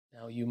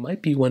You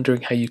might be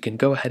wondering how you can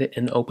go ahead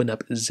and open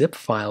up zip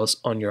files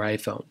on your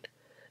iPhone.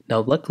 Now,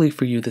 luckily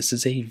for you, this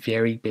is a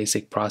very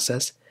basic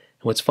process.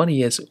 And what's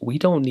funny is we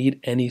don't need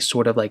any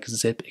sort of like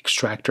zip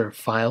extractor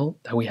file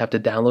that we have to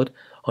download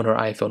on our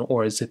iPhone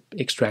or a zip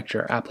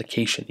extractor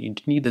application. You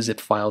need the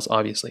zip files,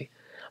 obviously,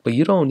 but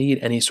you don't need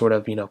any sort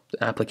of,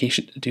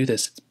 application to do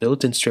this. It's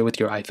built in straight with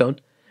your iPhone.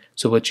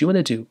 So what you want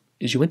to do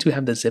is you want to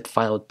have the zip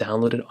file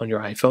downloaded on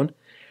your iPhone,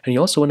 and you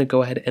also want to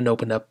go ahead and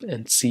open up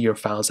and see your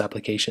files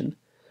application.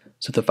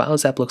 So the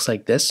Files app looks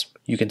like this.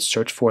 You can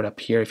search for it up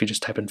here if you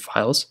just type in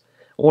Files,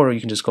 or you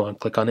can just go and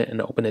click on it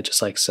and open it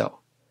just like so.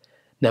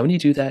 Now when you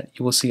do that,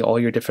 you will see all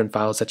your different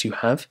files that you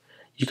have.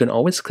 You can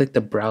always click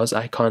the browse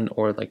icon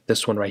or like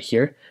this one right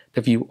here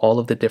to view all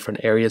of the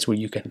different areas where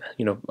you can,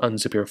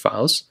 unzip your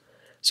files.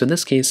 So in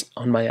this case,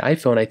 on my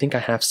iPhone, I think I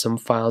have some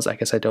files. I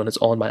guess I don't. It's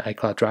all in my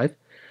iCloud drive.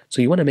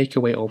 So you want to make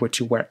your way over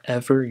to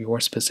wherever your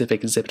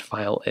specific zipped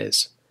file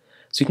is.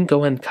 So you can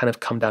go and kind of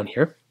come down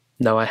here.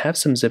 Now I have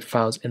some zip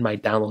files in my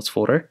downloads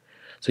folder.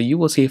 So you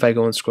will see if I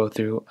go and scroll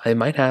through, I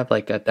might have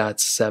like a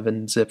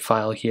 .7 zip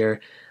file here.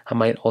 I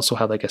might also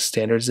have like a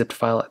standard zip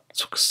file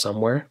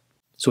somewhere.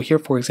 So here,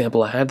 for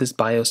example, I have this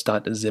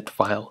bios.zip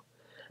file.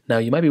 Now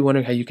you might be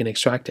wondering how you can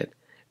extract it.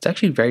 It's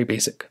actually very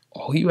basic.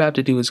 All you have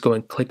to do is go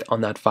and click on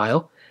that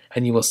file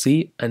and you will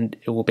see, and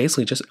it will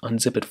basically just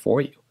unzip it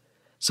for you.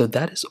 So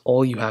that is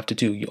all you have to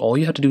do. All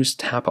you have to do is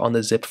tap on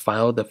the zip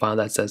file, the file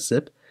that says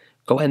zip.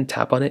 Go ahead and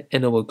tap on it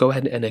and it will go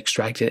ahead and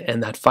extract it,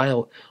 and that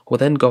file will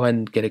then go ahead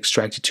and get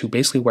extracted to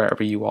basically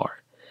wherever you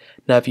are.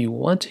 Now if you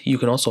want, you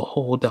can also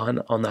hold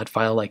on that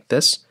file like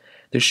this.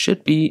 There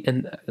should be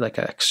an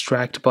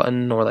extract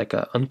button or like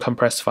an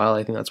uncompressed file.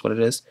 I think that's what it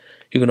is.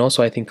 You can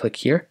also, I think, click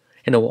here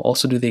and it will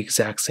also do the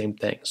exact same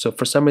thing. So if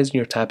for some reason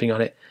you're tapping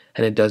on it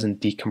and it doesn't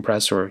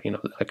decompress or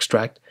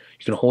extract,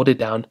 you can hold it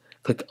down,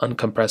 click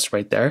uncompress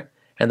right there,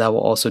 and that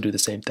will also do the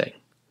same thing.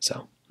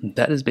 So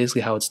that is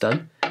basically how it's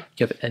done. If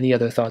you have any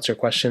other thoughts or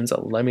questions,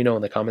 let me know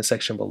in the comment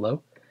section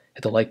below.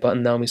 Hit the like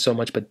button, that would mean so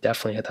much, but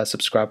definitely hit that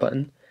subscribe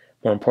button.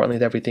 More importantly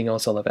than everything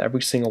else, I love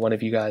every single one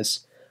of you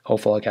guys.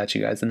 Hopefully I'll catch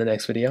you guys in the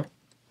next video.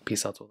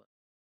 Peace out.